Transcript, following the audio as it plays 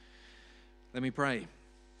Let me pray.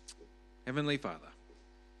 Heavenly Father,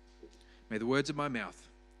 may the words of my mouth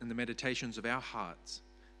and the meditations of our hearts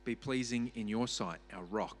be pleasing in your sight, our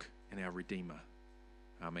rock and our Redeemer.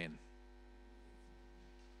 Amen.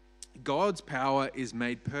 God's power is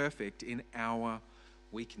made perfect in our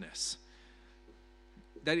weakness.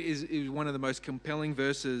 That is one of the most compelling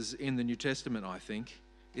verses in the New Testament, I think,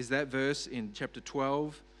 is that verse in chapter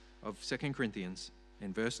 12 of 2 Corinthians,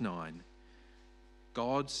 in verse 9.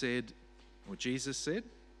 God said, or Jesus said,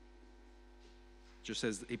 just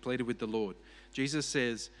says he pleaded with the Lord. Jesus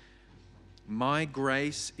says, "My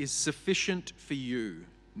grace is sufficient for you.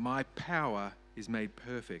 My power is made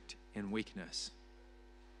perfect in weakness."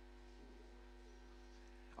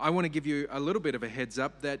 I want to give you a little bit of a heads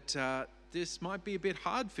up that this might be a bit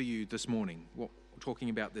hard for you this morning, talking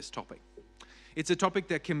about this topic. It's a topic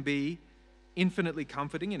that can be infinitely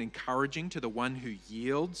comforting and encouraging to the one who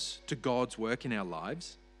yields to God's work in our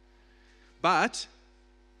lives. But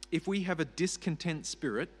if we have a discontent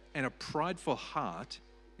spirit and a prideful heart,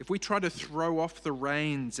 if we try to throw off the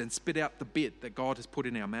reins and spit out the bit that God has put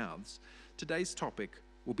in our mouths, today's topic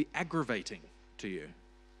will be aggravating to you.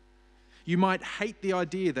 You might hate the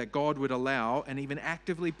idea that God would allow and even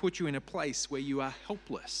actively put you in a place where you are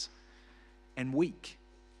helpless and weak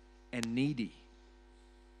and needy.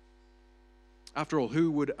 After all, who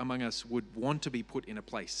would among us would want to be put in a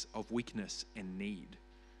place of weakness and need?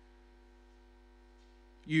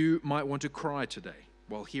 You might want to cry today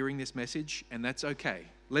while hearing this message, and that's okay.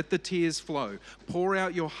 Let the tears flow. Pour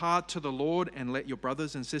out your heart to the Lord and let your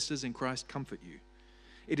brothers and sisters in Christ comfort you.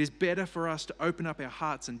 It is better for us to open up our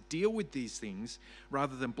hearts and deal with these things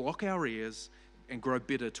rather than block our ears and grow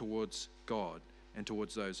bitter towards God and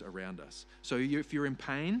towards those around us. So if you're in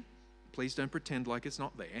pain, please don't pretend like it's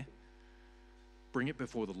not there. Bring it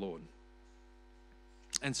before the Lord.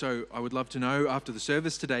 And so I would love to know after the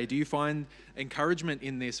service today, do you find encouragement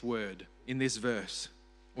in this word, in this verse,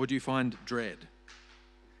 or do you find dread?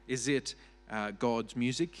 Is it God's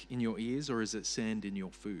music in your ears, or is it sand in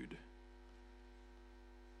your food?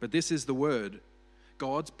 But this is the word.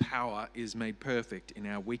 God's power is made perfect in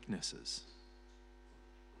our weaknesses.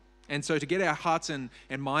 And so to get our hearts and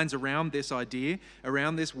minds around this idea,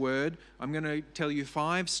 around this word, I'm going to tell you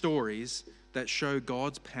 5 stories that show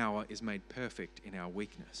God's power is made perfect in our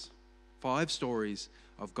weakness. 5 stories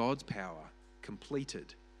of God's power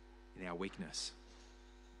completed in our weakness.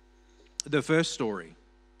 The first story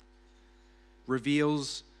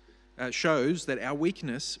shows that our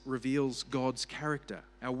weakness reveals God's character.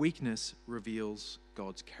 Our weakness reveals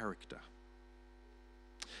God's character.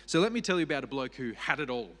 So let me tell you about a bloke who had it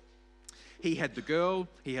all. He had the girl,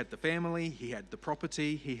 he had the family, he had the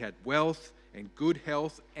property, he had wealth and good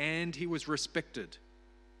health, and he was respected.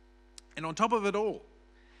 And on top of it all,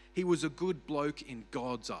 he was a good bloke in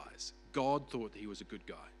God's eyes. God thought that he was a good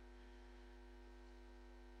guy.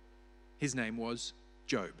 His name was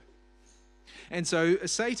Job. And so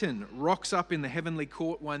Satan rocks up in the heavenly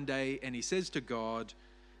court one day and he says to God,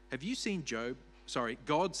 "Have you seen Job?"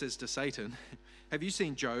 God says to Satan, "Have you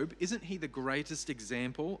seen Job? Isn't he the greatest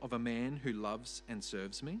example of a man who loves and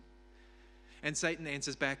serves me?" And Satan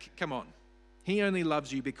answers back, "Come on. He only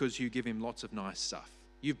loves you because you give him lots of nice stuff.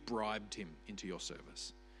 You've bribed him into your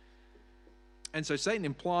service." And so Satan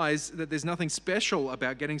implies that there's nothing special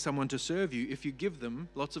about getting someone to serve you if you give them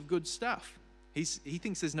lots of good stuff. He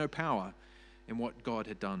thinks there's no power in what God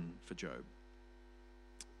had done for Job.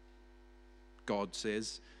 God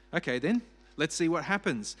says, "Okay then, let's see what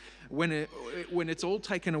happens. When it's all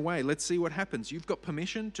taken away, let's see what happens. You've got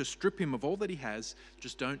permission to strip him of all that he has,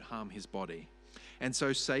 just don't harm his body." And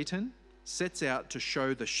so Satan sets out to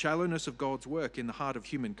show the shallowness of God's work in the heart of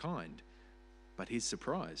humankind. But he's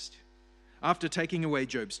surprised. After taking away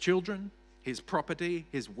Job's children, his property,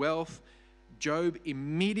 his wealth, Job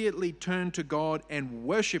immediately turned to God and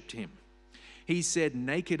worshipped him. He said,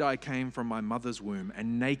 "Naked I came from my mother's womb,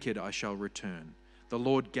 and naked I shall return. The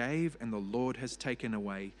Lord gave, and the Lord has taken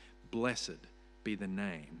away. Blessed be the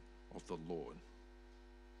name of the Lord."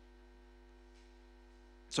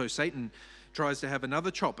 So Satan tries to have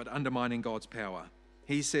another chop at undermining God's power.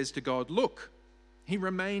 He says to God, "Look, he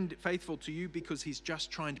remained faithful to you because he's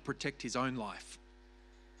just trying to protect his own life.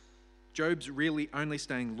 Job's really only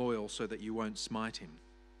staying loyal so that you won't smite him."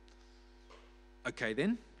 "Okay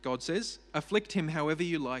then," God says, "afflict him however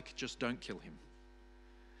you like, just don't kill him."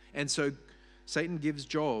 And so Satan gives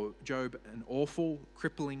Job an awful,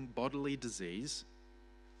 crippling bodily disease,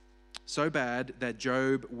 so bad that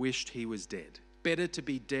Job wished he was dead. Better to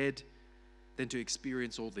be dead than to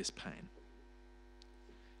experience all this pain.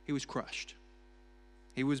 He was crushed.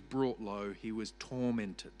 He was brought low. He was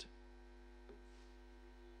tormented.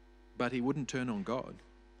 but he wouldn't turn on God,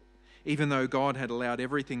 even though God had allowed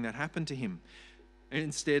everything that happened to him.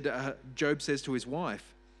 Instead, Job says to his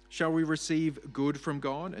wife, "Shall we receive good from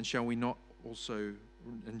God, and shall we not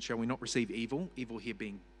receive evil?" Evil here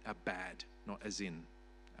being bad, not as in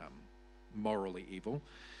morally evil.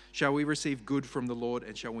 "Shall we receive good from the Lord,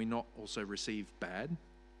 and shall we not also receive bad?"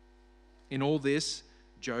 In all this,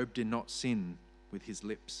 Job did not sin with his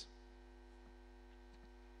lips.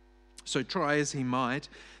 So try as he might,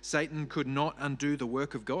 Satan could not undo the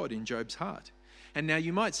work of God in Job's heart. And now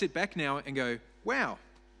you might sit back now and go, wow,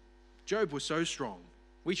 Job was so strong.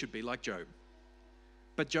 We should be like Job.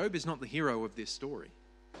 But Job is not the hero of this story.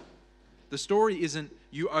 The story isn't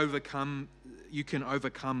you can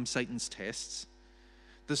overcome Satan's tests.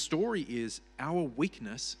 The story is our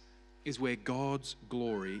weakness is where God's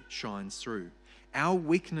glory shines through. Our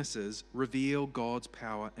weaknesses reveal God's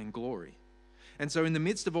power and glory. And so in the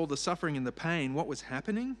midst of all the suffering and the pain, what was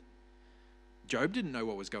happening? Job didn't know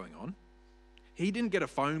what was going on. He didn't get a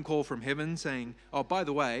phone call from heaven saying, "Oh, by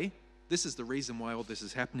the way, this is the reason why all this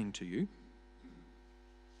is happening to you."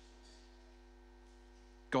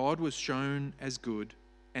 God was shown as good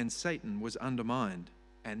and Satan was undermined,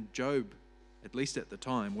 and Job, at least at the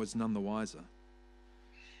time, was none the wiser.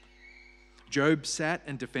 Job sat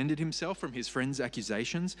and defended himself from his friends'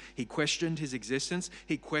 accusations. He questioned his existence.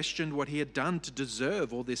 He questioned what he had done to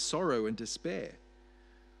deserve all this sorrow and despair.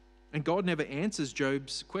 And God never answers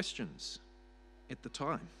Job's questions at the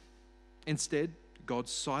time. Instead, God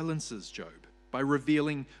silences Job by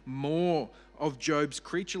revealing more of Job's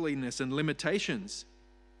creatureliness and limitations.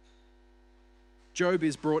 Job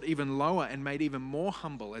is brought even lower and made even more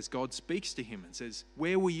humble as God speaks to him and says,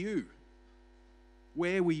 "Where were you?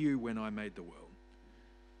 Where were you when I made the world?"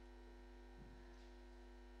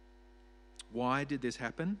 Why did this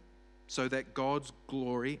happen? So that God's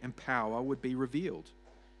glory and power would be revealed.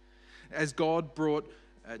 As God brought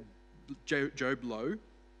Job low,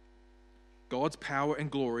 God's power and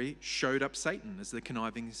glory showed up Satan as the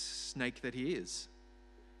conniving snake that he is.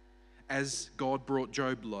 As God brought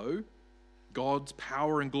Job low, God's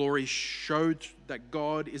power and glory showed that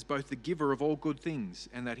God is both the giver of all good things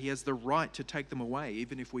and that he has the right to take them away,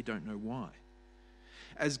 even if we don't know why.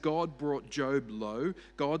 As God brought Job low,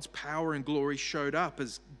 God's power and glory showed up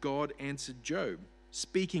as God answered Job,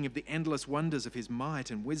 speaking of the endless wonders of his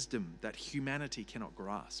might and wisdom that humanity cannot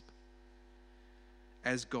grasp.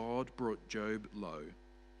 As God brought Job low,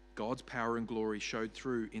 God's power and glory showed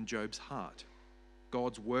through in Job's heart.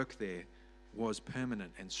 God's work there was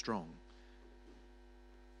permanent and strong.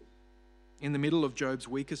 In the middle of Job's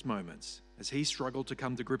weakest moments, as he struggled to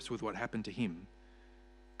come to grips with what happened to him,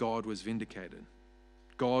 God was vindicated.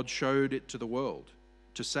 God showed it to the world,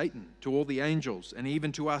 to Satan, to all the angels, and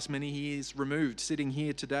even to us many years removed, sitting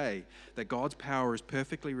here today, that God's power is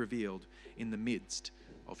perfectly revealed in the midst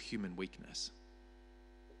of human weakness.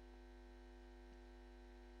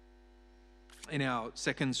 In our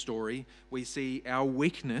second story, we see our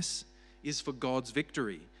weakness is for God's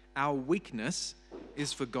victory. Our weakness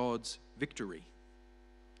is for God's victory.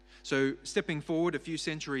 So stepping forward a few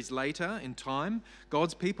centuries later in time,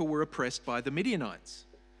 God's people were oppressed by the Midianites.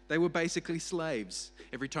 They were basically slaves.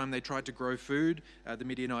 Every time they tried to grow food, the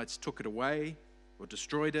Midianites took it away or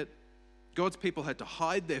destroyed it. God's people had to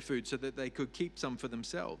hide their food so that they could keep some for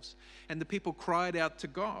themselves. And the people cried out to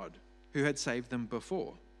God, who had saved them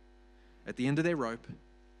before. At the end of their rope,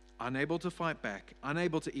 unable to fight back,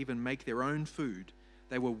 unable to even make their own food,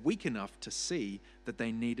 they were weak enough to see that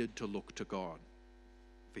they needed to look to God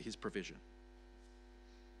for his provision.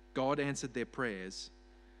 God answered their prayers,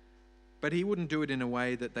 but he wouldn't do it in a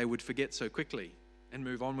way that they would forget so quickly and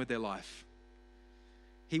move on with their life.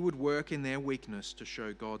 He would work in their weakness to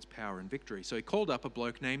show God's power and victory. So he called up a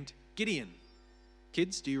bloke named Gideon.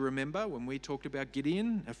 Kids, do you remember when we talked about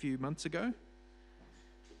Gideon a few months ago?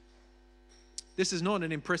 This is not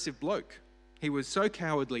an impressive bloke. He was so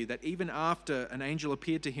cowardly that even after an angel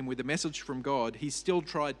appeared to him with a message from God, he still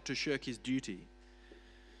tried to shirk his duty.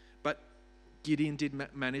 But Gideon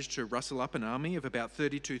did manage to rustle up an army of about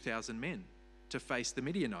 32,000 men to face the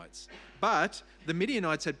Midianites. But the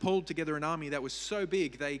Midianites had pulled together an army that was so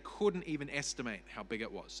big they couldn't even estimate how big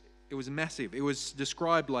it was. It was massive. It was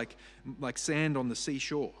described like sand on the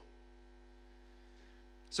seashore.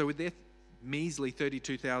 So with their measly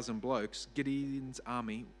 32,000 blokes, Gideon's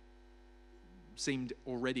army seemed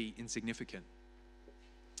already insignificant.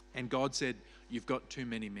 And God said, "You've got too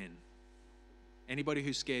many men. Anybody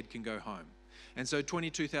who's scared can go home." And so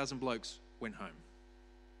 22,000 blokes went home.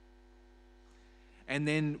 And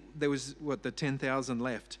then there was, the 10,000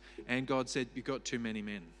 left. And God said, "You've got too many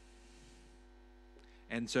men."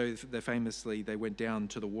 And so they went down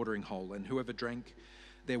to the watering hole, and whoever drank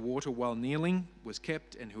their water while kneeling was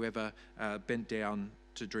kept, and whoever bent down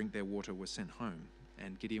to drink their water was sent home.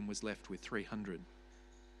 And Gideon was left with 300.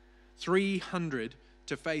 300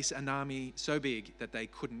 to face an army so big that they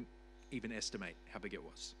couldn't even estimate how big it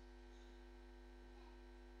was.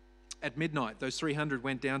 At midnight, those 300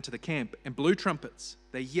 went down to the camp and blew trumpets.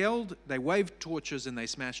 They yelled, they waved torches, and they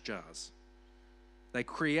smashed jars. They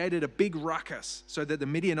created a big ruckus so that the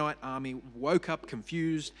Midianite army woke up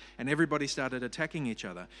confused and everybody started attacking each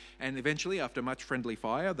other. And eventually, after much friendly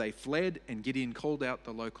fire, they fled, and Gideon called out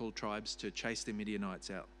the local tribes to chase the Midianites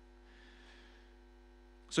out.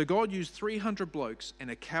 So God used 300 blokes and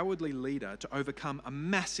a cowardly leader to overcome a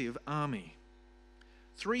massive army.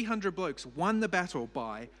 300 blokes won the battle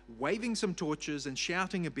by waving some torches and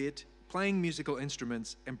shouting a bit, playing musical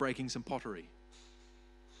instruments, and breaking some pottery.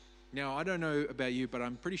 Now, I don't know about you, but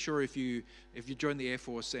I'm pretty sure if you join the Air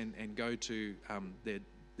Force and go to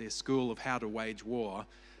their school of how to wage war,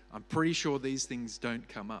 I'm pretty sure these things don't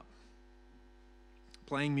come up.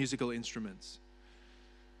 Playing musical instruments,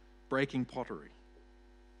 breaking pottery.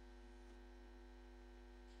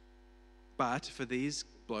 But for these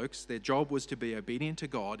blokes, their job was to be obedient to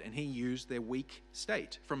God, and he used their weak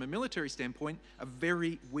state, from a military standpoint, a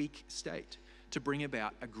very weak state, to bring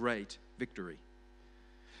about a great victory.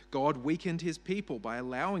 God weakened his people by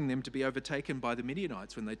allowing them to be overtaken by the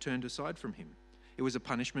Midianites when they turned aside from him. It was a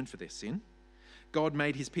punishment for their sin. God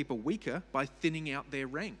made his people weaker by thinning out their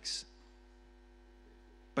ranks.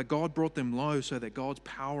 But God brought them low so that God's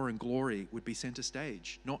power and glory would be center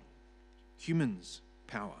stage, not humans'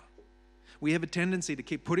 power. We have a tendency to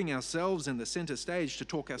keep putting ourselves in the center stage, to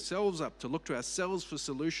talk ourselves up, to look to ourselves for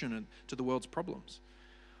solution and to the world's problems.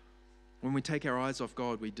 When we take our eyes off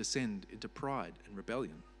God, we descend into pride and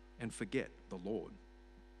rebellion and forget the Lord.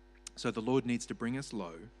 So the Lord needs to bring us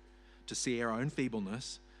low to see our own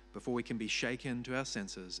feebleness before we can be shaken to our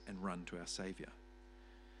senses and run to our Savior.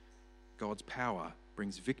 God's power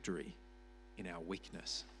brings victory in our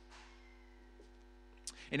weakness.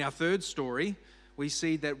 In our third story, we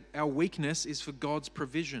see that our weakness is for God's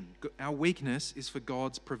provision. Our weakness is for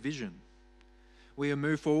God's provision. We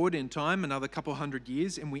move forward in time another couple hundred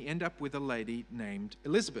years, and we end up with a lady named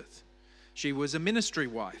Elizabeth. She was a ministry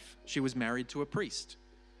wife. She was married to a priest.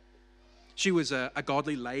 She was a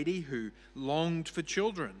godly lady who longed for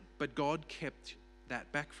children, but God kept that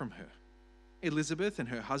back from her. Elizabeth and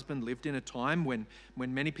her husband lived in a time when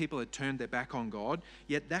many people had turned their back on God,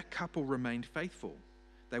 yet that couple remained faithful.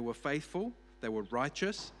 They were faithful, they were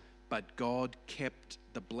righteous, but God kept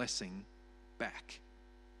the blessing back.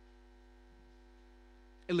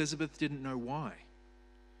 Elizabeth didn't know why.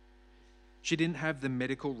 She didn't have the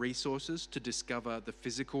medical resources to discover the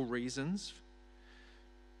physical reasons.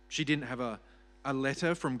 She didn't have a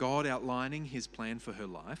letter from God outlining his plan for her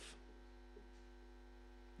life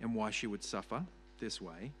and why she would suffer this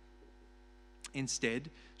way. Instead,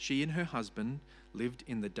 she and her husband lived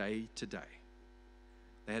in the day to day.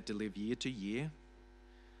 They had to live year to year,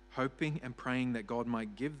 hoping and praying that God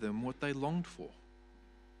might give them what they longed for,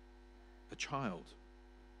 a child.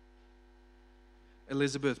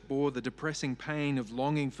 Elizabeth bore the depressing pain of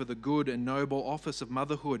longing for the good and noble office of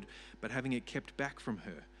motherhood, but having it kept back from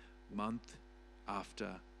her month after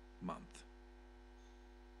month.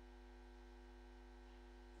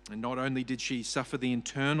 And not only did she suffer the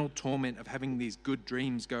internal torment of having these good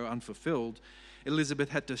dreams go unfulfilled, Elizabeth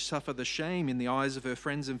had to suffer the shame in the eyes of her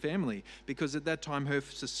friends and family, because at that time her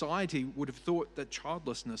society would have thought that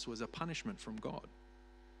childlessness was a punishment from God.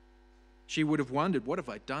 She would have wondered, what have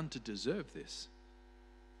I done to deserve this?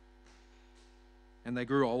 And they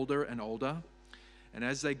grew older and older, and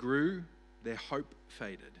as they grew, their hope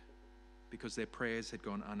faded because their prayers had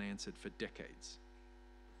gone unanswered for decades.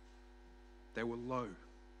 They were low.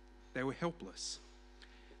 They were helpless.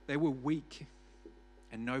 They were weak,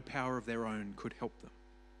 and no power of their own could help them.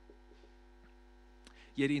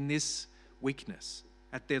 Yet in this weakness,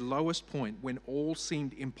 at their lowest point, when all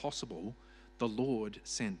seemed impossible, the Lord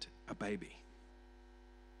sent a baby.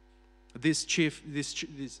 This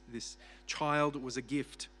child was a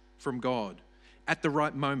gift from God at the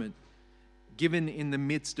right moment, given in the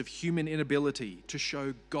midst of human inability, to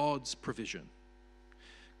show God's provision.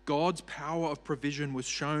 God's power of provision was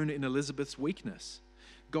shown in Elizabeth's weakness.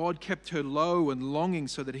 God kept her low and longing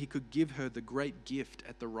so that he could give her the great gift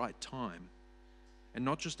at the right time. And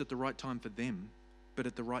not just at the right time for them, but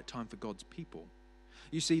at the right time for God's people.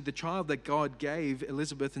 You see, the child that God gave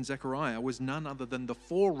Elizabeth and Zechariah was none other than the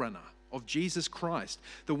forerunner of Jesus Christ,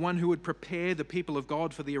 the one who would prepare the people of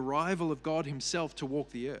God for the arrival of God himself to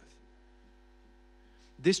walk the earth.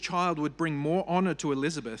 This child would bring more honor to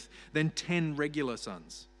Elizabeth than 10 regular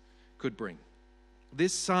sons could bring.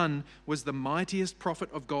 This son was the mightiest prophet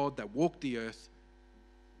of God that walked the earth,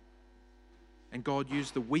 and God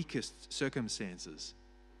used the weakest circumstances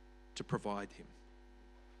to provide him.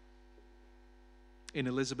 In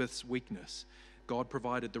Elizabeth's weakness, God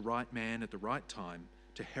provided the right man at the right time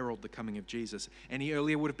to herald the coming of Jesus. Any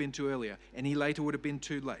earlier would have been too earlier. Any later would have been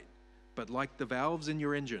too late. But like the valves in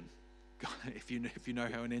your engine, if you know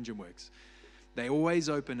how an engine works, they always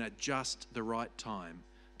open at just the right time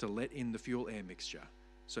to let in the fuel-air mixture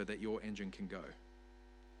so that your engine can go.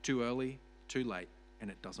 Too early, too late, and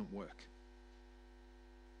it doesn't work.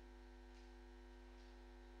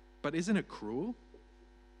 But isn't it cruel?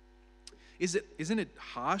 Isn't it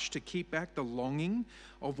harsh to keep back the longing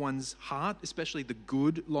of one's heart, especially the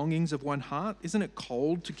good longings of one's heart? Isn't it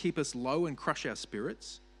cold to keep us low and crush our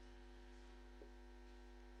spirits?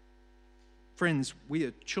 Friends, we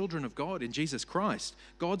are children of God in Jesus Christ,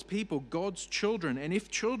 God's people, God's children. And if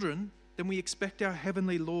children, then we expect our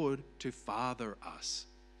heavenly Lord to father us,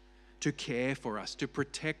 to care for us, to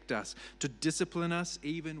protect us, to discipline us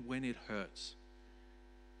even when it hurts.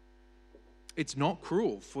 It's not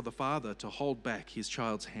cruel for the father to hold back his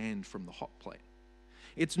child's hand from the hot plate.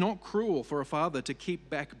 It's not cruel for a father to keep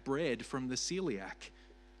back bread from the celiac.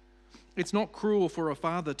 It's not cruel for a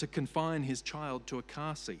father to confine his child to a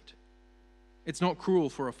car seat. It's not cruel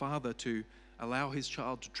for a father to allow his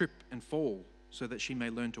child to trip and fall so that she may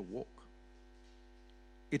learn to walk.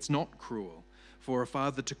 It's not cruel for a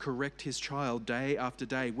father to correct his child day after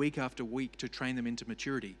day, week after week, to train them into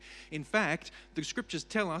maturity. In fact, the scriptures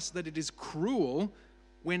tell us that it is cruel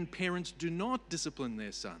when parents do not discipline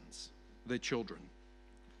their sons, their children.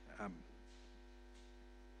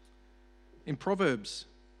 In Proverbs,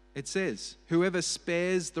 it says, whoever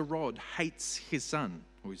spares the rod hates his son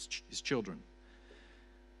or his children,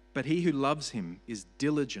 but he who loves him is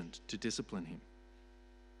diligent to discipline him.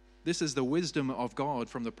 This is the wisdom of God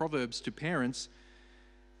from the Proverbs to parents.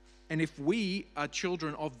 And if we are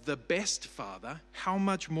children of the best father, how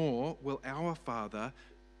much more will our Father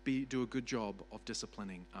do a good job of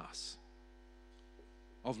disciplining us,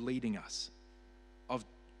 of leading us, of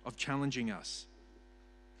challenging us?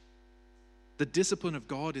 The discipline of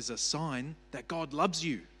God is a sign that God loves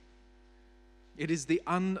you. It is the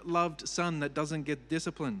unloved son that doesn't get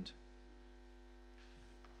disciplined.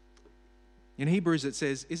 In Hebrews it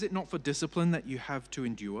says, is it not for discipline that you have to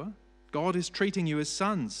endure? God is treating you as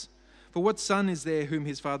sons. For what son is there whom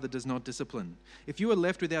his father does not discipline? If you are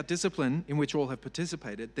left without discipline in which all have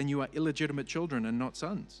participated, then you are illegitimate children and not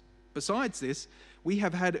sons. Besides this, we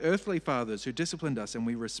have had earthly fathers who disciplined us and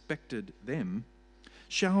we respected them.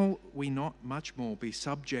 Shall we not much more be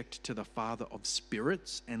subject to the Father of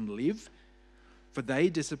spirits and live? For they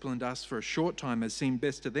disciplined us for a short time as seemed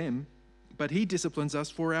best to them, but he disciplines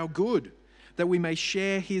us for our good, that we may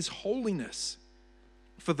share his holiness.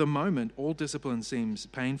 For the moment, all discipline seems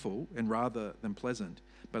painful and rather than pleasant,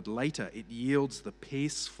 but later it yields the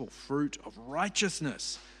peaceful fruit of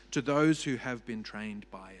righteousness to those who have been trained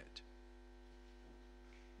by it.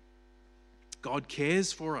 God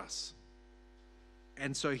cares for us,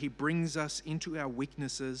 and so he brings us into our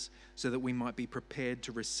weaknesses so that we might be prepared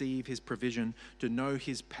to receive his provision, to know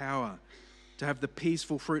his power, to have the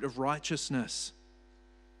peaceful fruit of righteousness,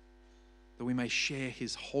 that we may share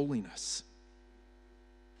his holiness.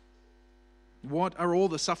 What are all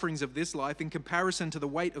the sufferings of this life in comparison to the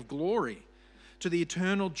weight of glory, to the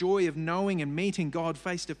eternal joy of knowing and meeting God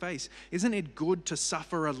face to face? Isn't it good to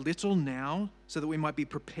suffer a little now so that we might be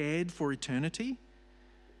prepared for eternity?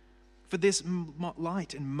 For this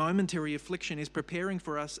light and momentary affliction is preparing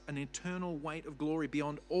for us an eternal weight of glory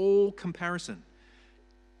beyond all comparison.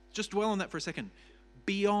 Just dwell on that for a second.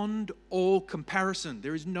 Beyond all comparison.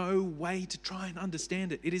 There is no way to try and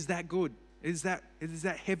understand it. It is that good. It is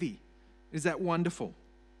that heavy. It is that wonderful.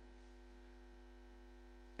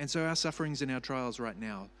 And so our sufferings and our trials right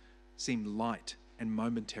now seem light and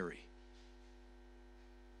momentary.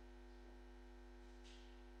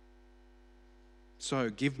 So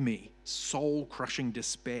give me soul-crushing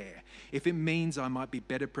despair if it means I might be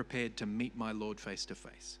better prepared to meet my Lord face to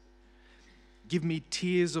face. Give me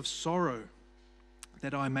tears of sorrow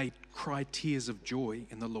that I may cry tears of joy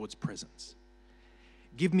in the Lord's presence.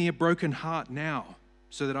 Give me a broken heart now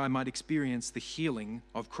so that I might experience the healing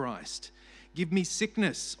of Christ. Give me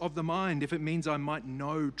sickness of the mind if it means I might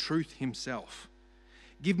know truth himself.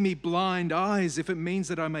 Give me blind eyes if it means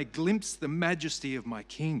that I may glimpse the majesty of my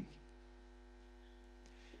King.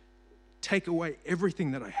 Take away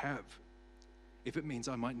everything that I have if it means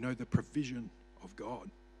I might know the provision of God.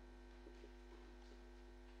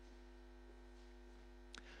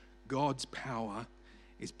 God's power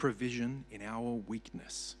is provision in our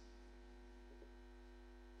weakness.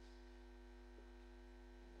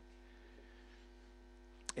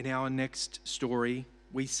 In our next story,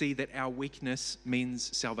 we see that our weakness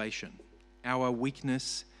means salvation. Our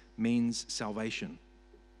weakness means salvation.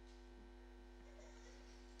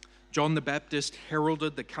 John the Baptist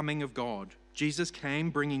heralded the coming of God. Jesus came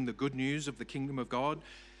bringing the good news of the kingdom of God.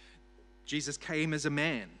 Jesus came as a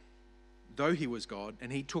man, though he was God,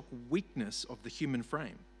 and he took weakness of the human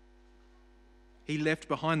frame. He left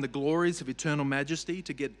behind the glories of eternal majesty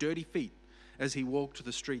to get dirty feet as he walked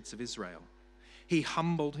the streets of Israel. He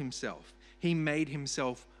humbled himself. He made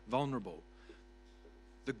himself vulnerable.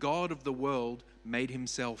 The God of the world made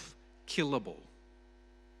himself killable.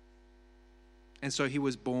 And so he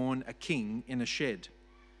was born a king in a shed.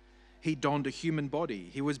 He donned a human body.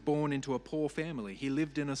 He was born into a poor family. He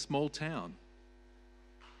lived in a small town.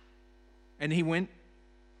 And he went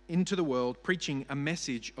into the world preaching a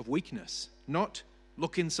message of weakness, not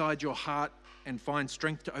look inside your heart and find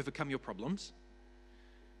strength to overcome your problems,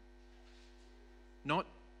 not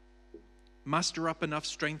muster up enough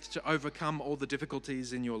strength to overcome all the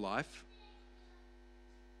difficulties in your life,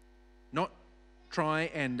 not try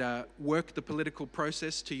and work the political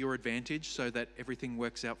process to your advantage so that everything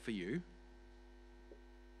works out for you,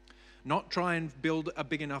 not try and build a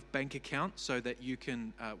big enough bank account so that you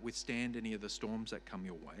can withstand any of the storms that come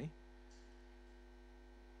your way.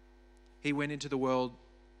 He went into the world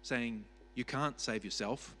saying, you can't save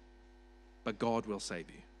yourself, but God will save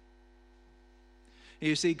you.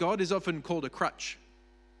 You see, God is often called a crutch.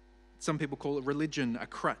 Some people call it religion a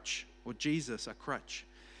crutch, or Jesus a crutch,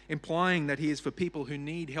 implying that he is for people who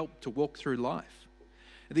need help to walk through life.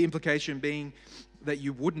 The implication being that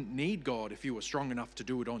you wouldn't need God if you were strong enough to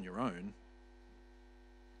do it on your own.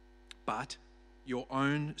 But your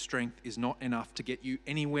own strength is not enough to get you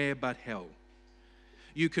anywhere but hell.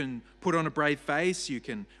 You can put on a brave face, you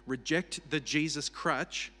can reject the Jesus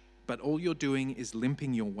crutch, but all you're doing is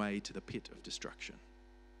limping your way to the pit of destruction.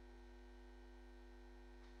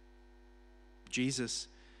 Jesus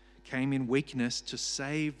came in weakness to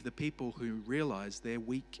save the people who realize they're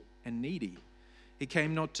weak and needy. He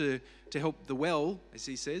came not to help the well, as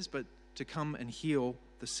he says, but to come and heal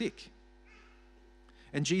the sick.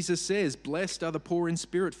 And Jesus says, blessed are the poor in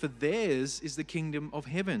spirit, for theirs is the kingdom of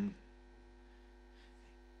heaven.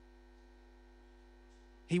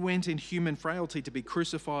 He went in human frailty to be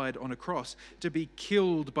crucified on a cross, to be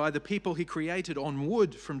killed by the people he created on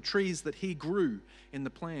wood from trees that he grew in the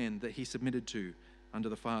plan that he submitted to under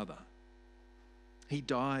the Father. He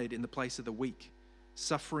died in the place of the weak,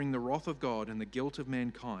 suffering the wrath of God and the guilt of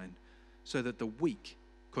mankind, so that the weak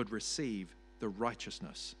could receive the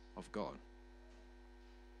righteousness of God.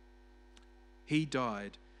 He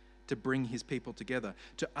died to bring his people together,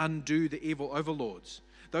 to undo the evil overlords.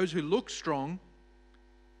 Those who look strong,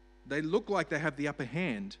 they look like they have the upper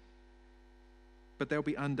hand, but they'll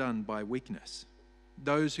be undone by weakness.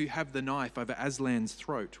 Those who have the knife over Aslan's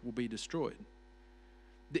throat will be destroyed.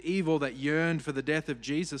 The evil that yearned for the death of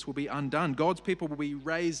Jesus will be undone. God's people will be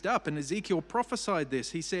raised up. And Ezekiel prophesied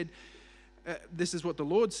this. He said, this is what the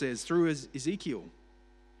Lord says through Ezekiel.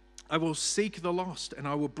 I will seek the lost, and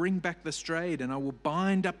I will bring back the strayed, and I will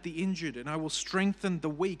bind up the injured, and I will strengthen the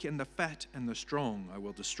weak, and the fat and the strong I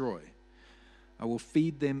will destroy. I will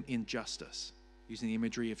feed them in justice. Using the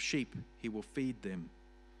imagery of sheep, he will feed them.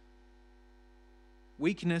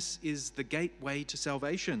 Weakness is the gateway to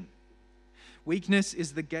salvation. Weakness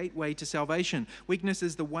is the gateway to salvation. Weakness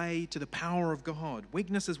is the way to the power of God.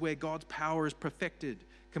 Weakness is where God's power is perfected,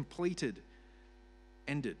 completed,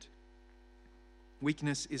 ended.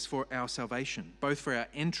 Weakness is for our salvation, both for our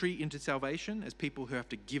entry into salvation as people who have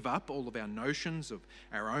to give up all of our notions of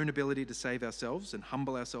our own ability to save ourselves and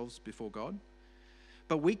humble ourselves before God.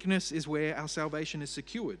 But weakness is where our salvation is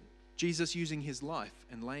secured, Jesus using his life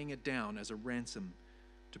and laying it down as a ransom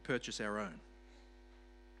to purchase our own.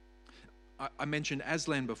 I mentioned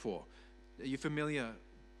Aslan before. Are you familiar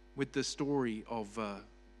with the story of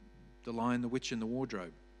The Lion, the Witch, and the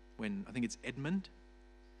Wardrobe? When, I think it's Edmund.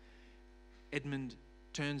 Edmund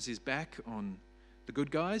turns his back on the good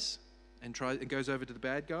guys and goes over to the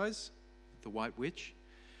bad guys, the White Witch.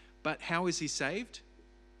 But how is he saved?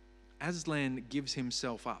 Aslan gives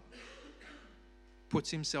himself up, puts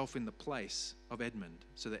himself in the place of Edmund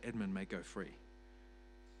so that Edmund may go free.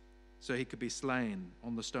 So he could be slain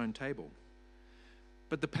on the stone table.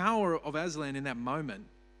 But the power of Aslan in that moment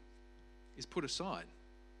is put aside.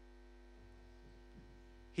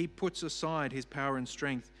 He puts aside his power and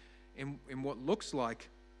strength in what looks like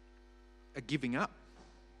a giving up.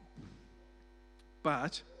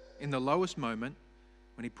 But in the lowest moment,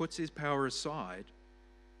 when he puts his power aside,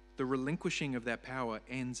 the relinquishing of that power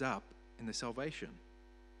ends up in the salvation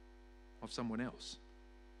of someone else.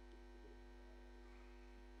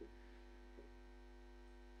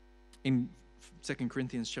 In 2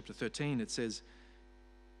 Corinthians chapter 13, it says,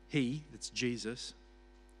 he, that's Jesus,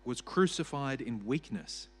 was crucified in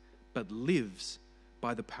weakness, but lives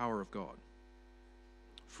by the power of God.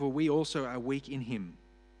 For we also are weak in him,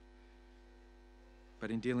 but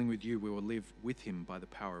in dealing with you, we will live with him by the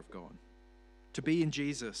power of God. To be in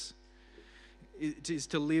Jesus is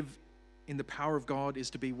to live in the power of God, is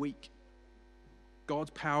to be weak. God's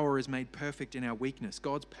power is made perfect in our weakness.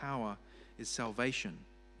 God's power is salvation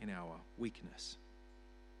in our weakness.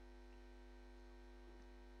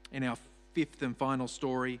 In our fifth and final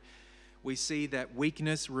story, we see that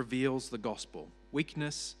weakness reveals the gospel.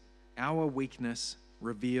 Our weakness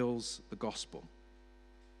reveals the gospel.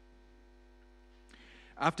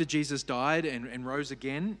 After Jesus died and rose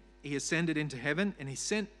again, he ascended into heaven and he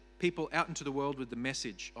sent people out into the world with the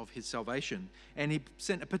message of his salvation. And he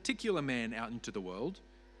sent a particular man out into the world,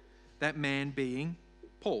 that man being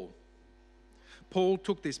Paul. Paul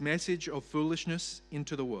took this message of foolishness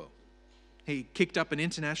into the world. He kicked up an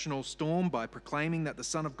international storm by proclaiming that the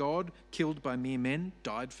Son of God, killed by mere men,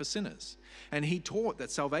 died for sinners. And he taught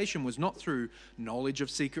that salvation was not through knowledge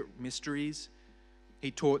of secret mysteries.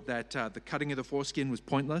 He taught that the cutting of the foreskin was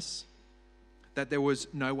pointless, that there was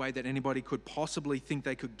no way that anybody could possibly think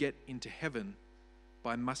they could get into heaven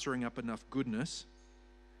by mustering up enough goodness.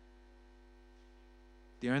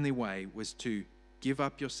 The only way was to give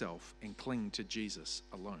up yourself and cling to Jesus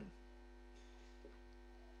alone.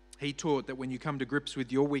 He taught that when you come to grips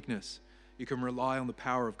with your weakness, you can rely on the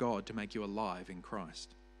power of God to make you alive in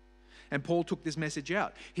Christ. And Paul took this message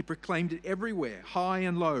out. He proclaimed it everywhere, high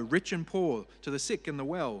and low, rich and poor, to the sick and the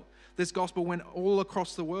well. This gospel went all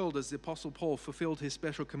across the world as the Apostle Paul fulfilled his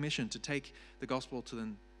special commission to take the gospel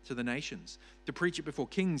to the nations, to preach it before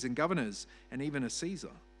kings and governors and even a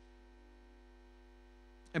Caesar.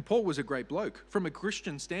 And Paul was a great bloke. From a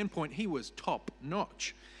Christian standpoint, he was top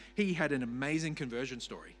notch. He had an amazing conversion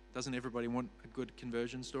story. Doesn't everybody want a good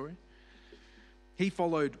conversion story? He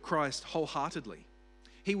followed Christ wholeheartedly.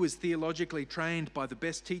 He was theologically trained by the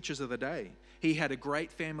best teachers of the day. He had a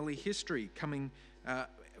great family history coming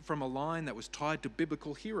from a line that was tied to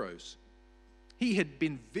biblical heroes. He had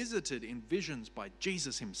been visited in visions by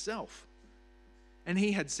Jesus himself. And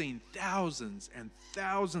he had seen thousands and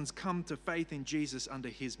thousands come to faith in Jesus under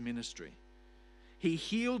his ministry. He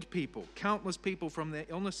healed people, countless people from their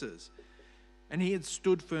illnesses. And he had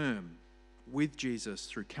stood firm with Jesus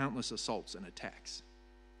through countless assaults and attacks.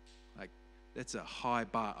 That's a high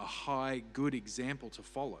bar, a high good example to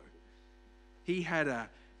follow. He had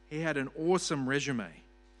an awesome resume.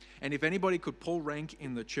 And if anybody could pull rank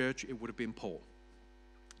in the church, it would have been Paul.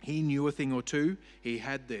 He knew a thing or two. He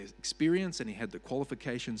had the experience and he had the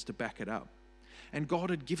qualifications to back it up. And God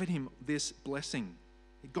had given him this blessing.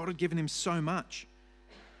 God had given him so much.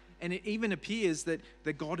 And it even appears that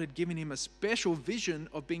God had given him a special vision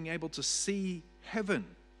of being able to see heaven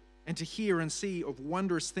and to hear and see of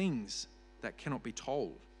wondrous things that cannot be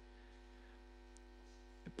told.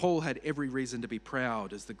 Paul had every reason to be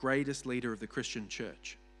proud as the greatest leader of the Christian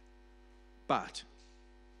church. But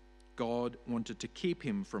God wanted to keep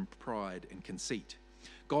him from pride and conceit.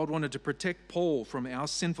 God wanted to protect Paul from our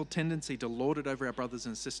sinful tendency to lord it over our brothers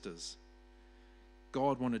and sisters.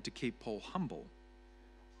 God wanted to keep Paul humble.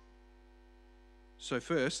 So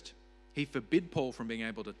first, he forbid Paul from being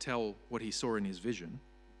able to tell what he saw in his vision.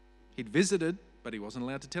 He'd visited, but he wasn't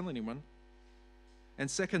allowed to tell anyone. And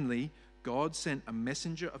secondly, God sent a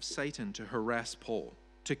messenger of Satan to harass Paul,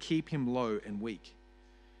 to keep him low and weak.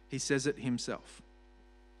 He says it himself.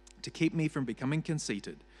 To keep me from becoming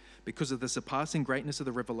conceited, because of the surpassing greatness of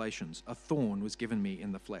the revelations, a thorn was given me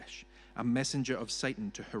in the flesh, a messenger of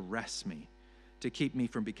Satan to harass me, to keep me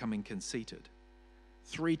from becoming conceited.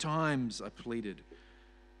 3 times I pleaded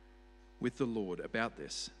with the Lord about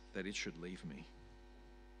this, that it should leave me.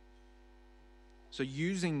 So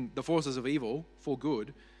using the forces of evil for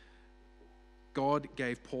good, God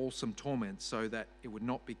gave Paul some torment so that he would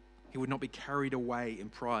not be carried away in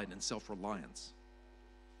pride and self-reliance.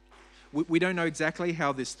 We don't know exactly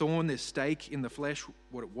how this thorn, this stake in the flesh,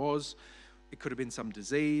 what it was. It could have been some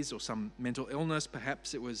disease or some mental illness.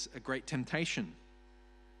 Perhaps it was a great temptation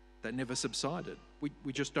that never subsided.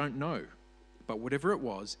 We just don't know. But whatever it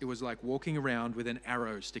was like walking around with an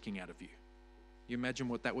arrow sticking out of you. You imagine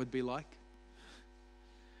what that would be like?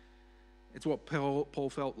 It's what Paul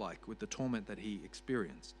felt like with the torment that he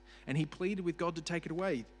experienced. And he pleaded with God to take it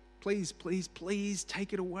away. Please, please, please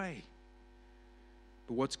take it away.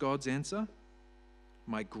 But what's God's answer?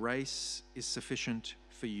 my grace is sufficient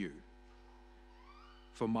for you,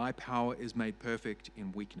 for my power is made perfect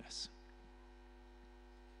in weakness.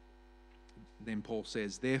 Then Paul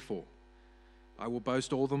says, therefore, I will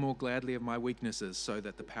boast all the more gladly of my weaknesses so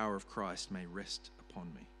that the power of Christ may rest upon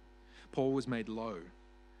me. Paul was made low.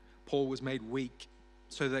 Paul was made weak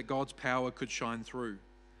so that God's power could shine through,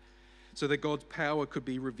 so that God's power could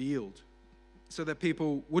be revealed, so that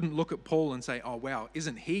people wouldn't look at Paul and say, oh, wow,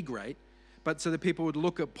 isn't he great? But so that people would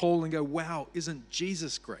look at Paul and go, wow, isn't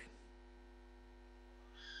Jesus great?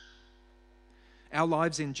 Our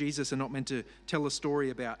lives in Jesus are not meant to tell a story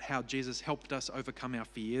about how Jesus helped us overcome our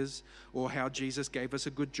fears, or how Jesus gave us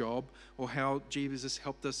a good job, or how Jesus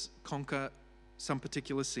helped us conquer some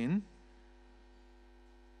particular sin.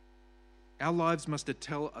 Our lives must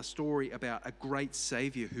tell a story about a great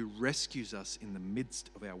Savior who rescues us in the midst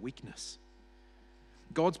of our weakness.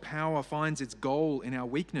 God's power finds its goal in our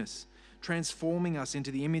weakness, transforming us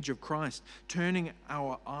into the image of Christ, turning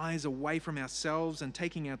our eyes away from ourselves and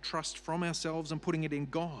taking our trust from ourselves and putting it in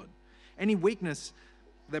God. Any weakness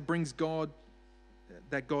that brings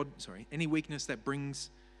any weakness that brings,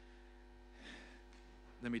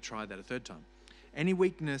 let me try that a third time. Any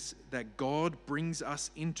weakness that God brings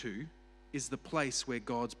us into is the place where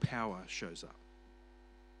God's power shows up.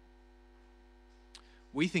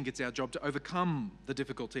 We think it's our job to overcome the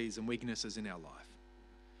difficulties and weaknesses in our life.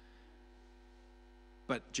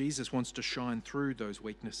 But Jesus wants to shine through those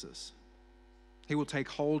weaknesses. He will take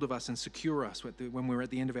hold of us and secure us when we're at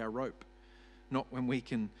the end of our rope, not when we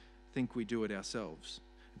can think we do it ourselves.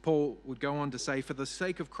 Paul would go on to say, for the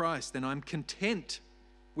sake of Christ, then I'm content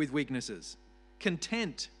with weaknesses.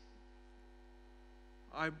 Content.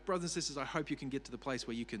 Brothers and sisters, I hope you can get to the place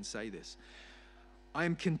where you can say this. I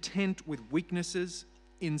am content with weaknesses,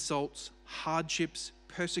 insults, hardships,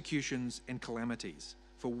 persecutions, and calamities.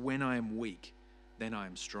 For when I am weak, then I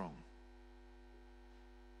am strong.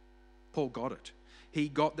 Paul got it. He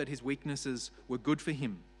got that his weaknesses were good for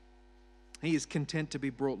him. He is content to be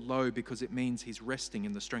brought low because it means he's resting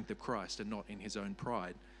in the strength of Christ and not in his own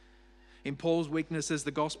pride. In Paul's weaknesses,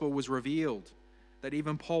 the gospel was revealed that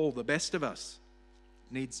even Paul, the best of us,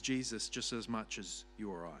 needs Jesus just as much as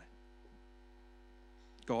you or I.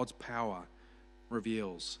 God's power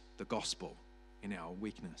reveals the gospel in our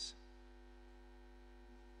weakness.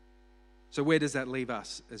 So where does that leave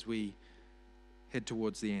us as we head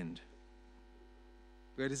towards the end?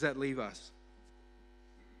 Where does that leave us?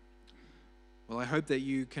 Well, I hope that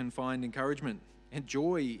you can find encouragement and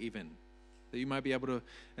joy even, that you might be able to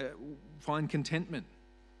find contentment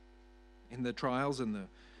in the trials and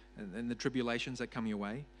the tribulations that come your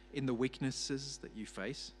way, in the weaknesses that you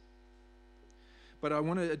face. But I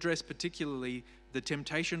want to address particularly the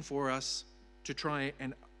temptation for us to try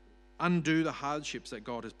and undo the hardships that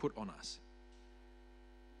God has put on us.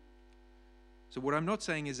 So what I'm not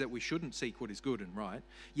saying is that we shouldn't seek what is good and right.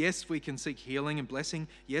 Yes, we can seek healing and blessing.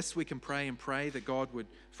 Yes, we can pray that God would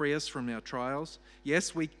free us from our trials.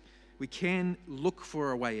 Yes, we can look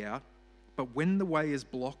for a way out. But when the way is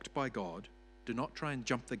blocked by God, do not try and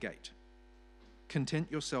jump the gate. Content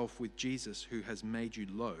yourself with Jesus, who has made you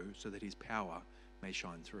low so that his power may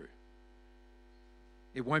shine through.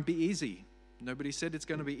 It won't be easy. Nobody said it's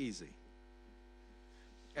going to be easy.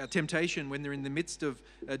 Our temptation when they're in the midst of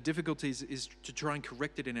difficulties is to try and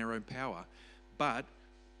correct it in our own power. But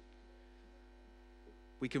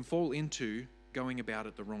we can fall into going about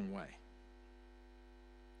it the wrong way.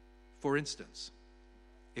 For instance,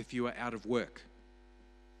 if you are out of work,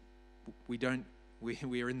 we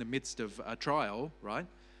are in the midst of a trial, right?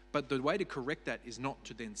 But the way to correct that is not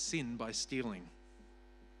to then sin by stealing.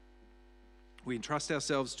 We entrust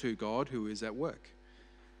ourselves to God who is at work.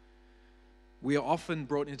 We are often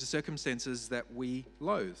brought into circumstances that we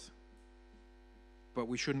loathe, but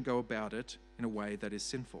we shouldn't go about it in a way that is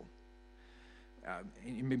sinful.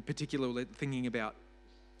 In particular, thinking about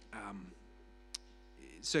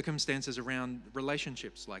circumstances around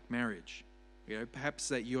relationships like marriage. You know, perhaps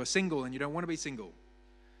that you are single and you don't want to be single,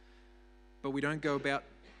 but we don't go about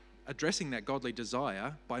addressing that godly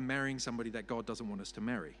desire by marrying somebody that God doesn't want us to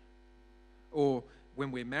marry. Or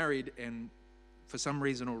when we're married and for some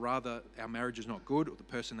reason or rather our marriage is not good, or the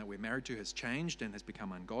person that we're married to has changed and has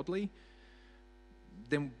become ungodly,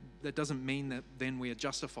 then that doesn't mean that then we are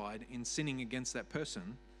justified in sinning against that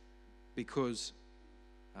person because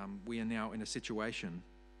we are now in a situation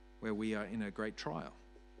where we are in a great trial.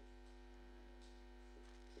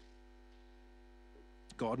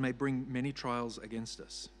 God may bring many trials against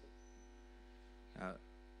us.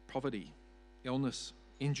 Poverty, illness,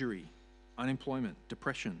 injury, unemployment,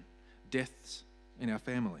 depression, deaths in our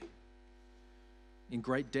family, in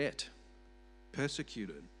great debt,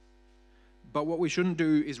 persecuted. But what we shouldn't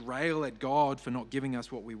do is rail at God for not giving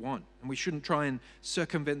us what we want. And we shouldn't try and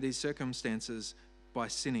circumvent these circumstances by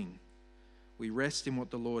sinning. We rest in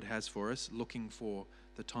what the Lord has for us, looking for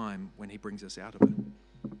the time when he brings us out of it.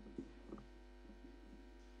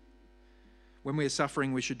 When we are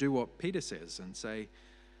suffering, we should do what Peter says and say,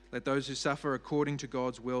 let those who suffer according to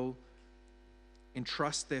God's will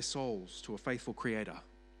entrust their souls to a faithful Creator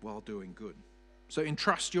while doing good. So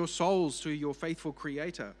entrust your souls to your faithful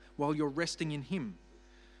Creator while you're resting in him.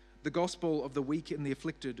 The gospel of the weak and the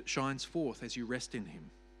afflicted shines forth as you rest in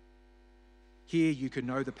him. Here you can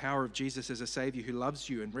know the power of Jesus as a Savior who loves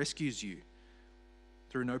you and rescues you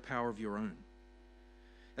through no power of your own.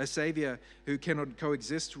 A Savior who cannot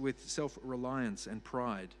coexist with self-reliance and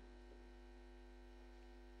pride.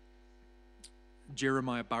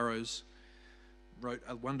 Jeremiah Burroughs wrote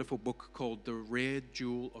a wonderful book called The Rare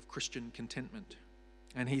Jewel of Christian Contentment.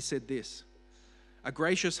 And he said this, a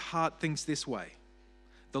gracious heart thinks this way,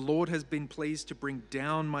 the Lord has been pleased to bring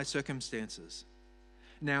down my circumstances.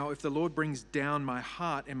 Now, if the Lord brings down my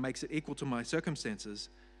heart and makes it equal to my circumstances,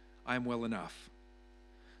 I am well enough.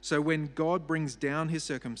 So when God brings down his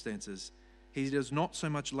circumstances, he does not so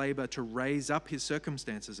much labor to raise up his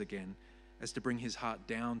circumstances again as to bring his heart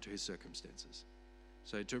down to his circumstances.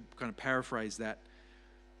 So to kind of paraphrase that,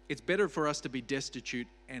 it's better for us to be destitute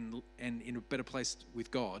and in a better place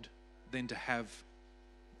with God than to have,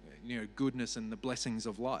 goodness and the blessings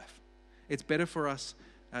of life. It's better for us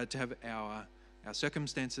to have our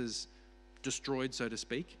circumstances destroyed, so to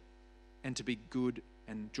speak, and to be good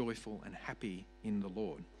and joyful and happy in the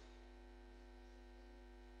Lord.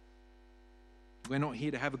 We're not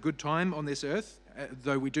here to have a good time on this earth,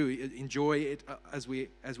 though we do enjoy it as we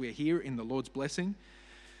are here in the Lord's blessing.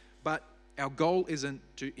 But our goal isn't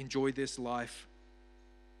to enjoy this life,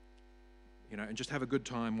 and just have a good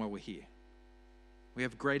time while we're here. We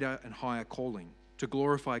have greater and higher calling to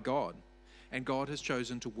glorify God. And God has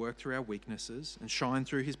chosen to work through our weaknesses and shine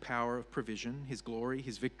through his power of provision, his glory,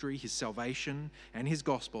 his victory, his salvation, and his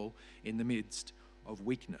gospel in the midst of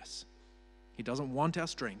weakness. He doesn't want our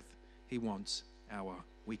strength, he wants our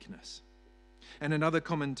weakness. And another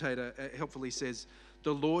commentator helpfully says,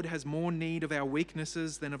 the Lord has more need of our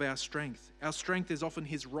weaknesses than of our strength. Our strength is often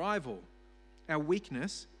his rival, our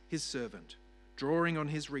weakness his servant, drawing on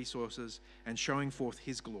his resources and showing forth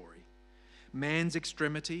his glory. Man's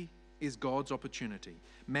extremity is God's opportunity.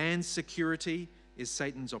 Man's security is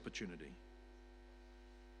Satan's opportunity.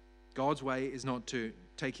 God's way is not to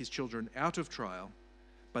take his children out of trial,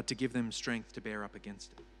 but to give them strength to bear up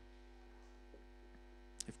against it.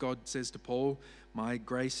 If God says to Paul, my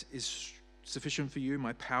grace is sufficient for you,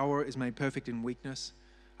 my power is made perfect in weakness,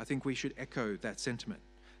 I think we should echo that sentiment,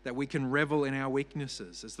 that we can revel in our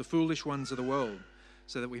weaknesses as the foolish ones of the world,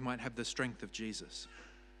 so that we might have the strength of Jesus.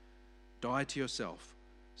 Die to yourself,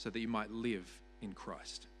 so that you might live in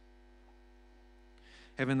Christ.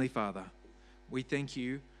 Heavenly Father, we thank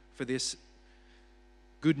you for this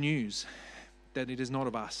good news that it is not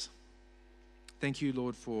of us. Thank you,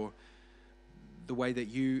 Lord, for the way that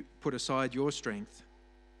you put aside your strength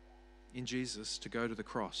in Jesus to go to the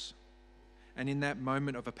cross. And in that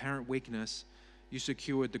moment of apparent weakness, you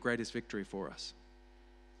secured the greatest victory for us.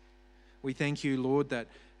 We thank you, Lord, that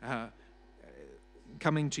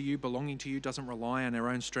coming to you, belonging to you, doesn't rely on our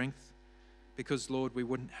own strength, because, Lord, we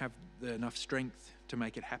wouldn't have enough strength to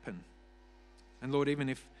make it happen. And Lord, even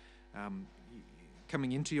if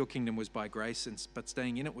coming into your kingdom was by grace, but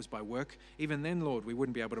staying in it was by work, even then, Lord, we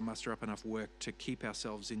wouldn't be able to muster up enough work to keep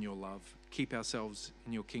ourselves in your love, keep ourselves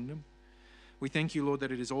in your kingdom. We thank you, Lord,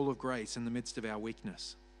 that it is all of grace in the midst of our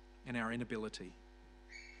weakness and our inability.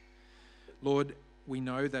 Lord, we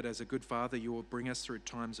know that as a good Father, you will bring us through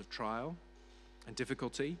times of trial and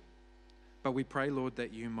difficulty, but we pray, Lord,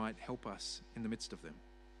 that you might help us in the midst of them.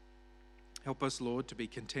 Help us, Lord, to be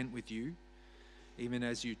content with you, even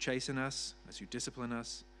as you chasten us, as you discipline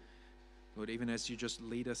us, Lord, even as you just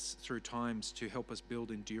lead us through times to help us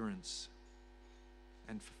build endurance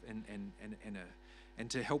and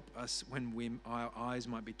to help us when our eyes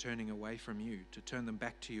might be turning away from you, to turn them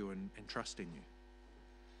back to you and trust in you.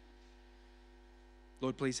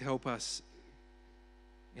 Lord, please help us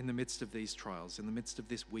in the midst of these trials, in the midst of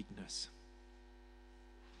this weakness,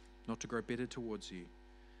 not to grow bitter towards you.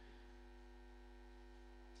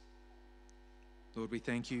 Lord, we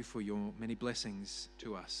thank you for your many blessings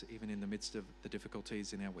to us, even in the midst of the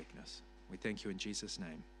difficulties in our weakness. We thank you in Jesus'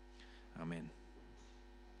 name. Amen.